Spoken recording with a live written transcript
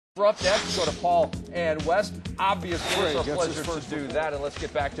We're up next. Go to Paul and West. Obviously, it's our pleasure to do that. And let's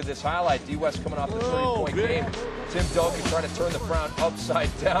get back to this highlight. D. West coming off the 30-point game. Tim Duncan trying to turn the crown upside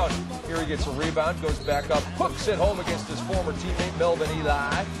down. Here he gets a rebound, goes back up, hooks it home against his former teammate Melvin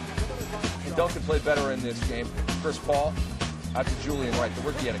Ely. And Duncan played better in this game. Chris Paul out to Julian Wright, the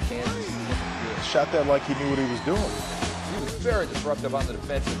rookie out of Kansas. Shot that like he knew what he was doing. He was very disruptive on the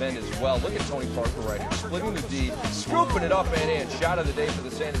defensive end as well. Look at Tony Parker right here, splitting the D, scooping it up and in. Shot of the day for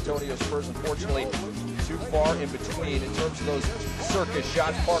the San Antonio Spurs. Unfortunately, too far in between in terms of those circus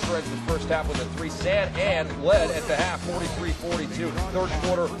shots. Parker ends the first half with a 3. San and led at the half, 43-42. Third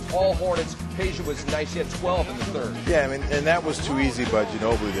quarter, all Hornets. Peja was nice. He had 12 in the third. Yeah, I mean, and that was too easy by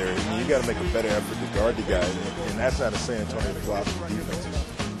Ginobili there. I mean, you got to make a better effort to guard the guy, and that's not a San Antonio philosophy defense.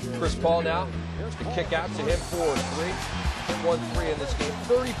 Chris Paul now, the kick out to him for 3. 1-3 in this game,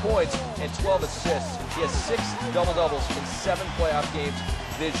 30 points and 12 assists. He has 6 double-doubles in 7 playoff games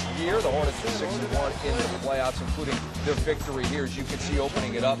this year. The Hornets are 6-1 in the playoffs, including their victory here, as you can see,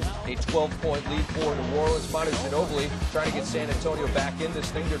 opening it up. A 12-point lead for New Orleans. Manu Ginobili trying to get San Antonio back in this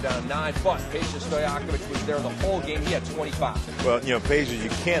thing. They're down 9, but Peja Stojakovic was there the whole game. He had 25. Well, you know, Peja, you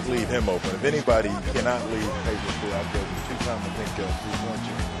can't leave him open. If anybody, you cannot leave Peja Stojakovic. Two-time, I think, three-point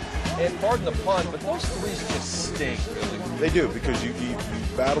shooter. And pardon the pun, but those threes just stink, really. They do, because you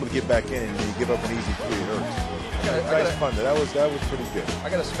battle to get back in, and you give up an easy 3, it hurts. Nice pun. That was pretty good. I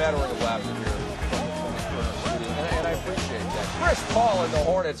got a smattering of laughter here from the Turner studio, and I appreciate that. Chris Paul and the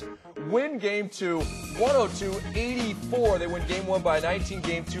Hornets win Game 2, 102-84. They win Game 1 by 19,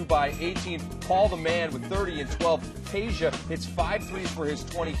 Game 2 by 18. Paul the man with 30 and 12. Peja hits 5 threes for his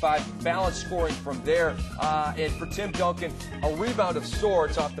 25. Balanced scoring from there. And for Tim Duncan, a rebound of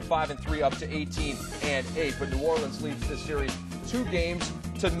sorts off the 5 and 3 up to 18 and 8. But New Orleans leads this series 2 games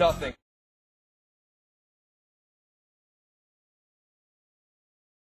to nothing.